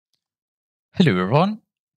Hello everyone,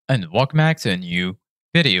 and welcome back to a new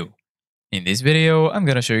video. In this video, I'm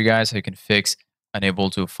going to show you guys how you can fix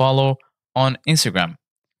unable to follow on Instagram.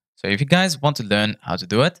 So if you guys want to learn how to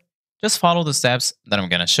do it, just follow the steps that I'm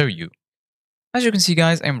going to show you. As you can see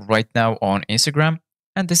guys, I'm right now on Instagram,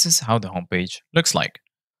 and this is how the homepage looks like.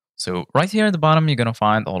 So right here at the bottom, you're going to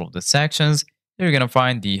find all of the sections. You're going to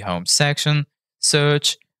find the home section,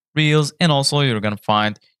 search, reels, and also you're going to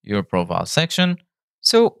find your profile section.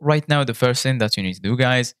 So right now, the first thing that you need to do,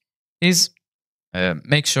 guys, is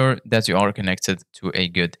make sure that you are connected to a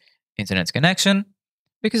good internet connection,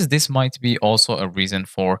 because this might be also a reason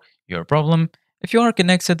for your problem. If you are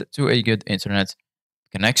connected to a good internet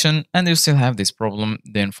connection and you still have this problem,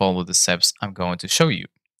 then follow the steps I'm going to show you.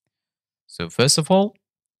 So first of all,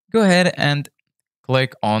 go ahead and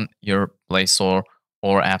click on your Play Store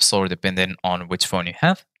or App Store, depending on which phone you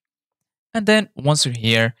have. And then once you're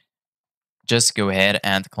here, just go ahead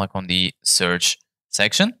and click on the search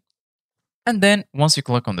section. And then once you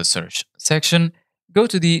click on the search section, go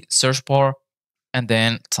to the search bar and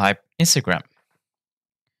then type Instagram.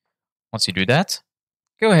 Once you do that,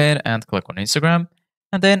 go ahead and click on Instagram.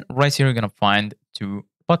 And then right here, you're going to find two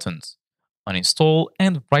buttons, uninstall,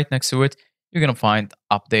 and right next to it, you're going to find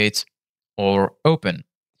update or open.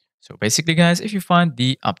 So basically, guys, if you find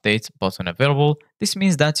the update button available, this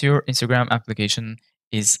means that your Instagram application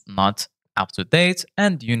is not up to date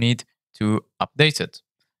and you need to update it.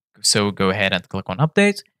 So go ahead and click on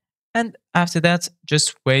update. And after that,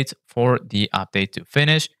 just wait for the update to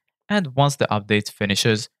finish. And once the update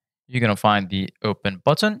finishes, you're going to find the open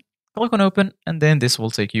button. Click on open, and then this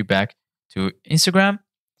will take you back to Instagram.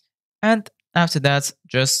 And after that,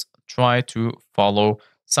 just try to follow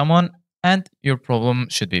someone and your problem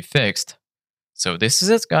should be fixed. So this is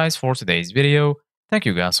it, guys, for today's video. Thank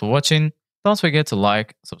you guys for watching. Don't forget to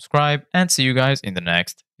like, subscribe, and see you guys in the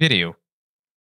next video.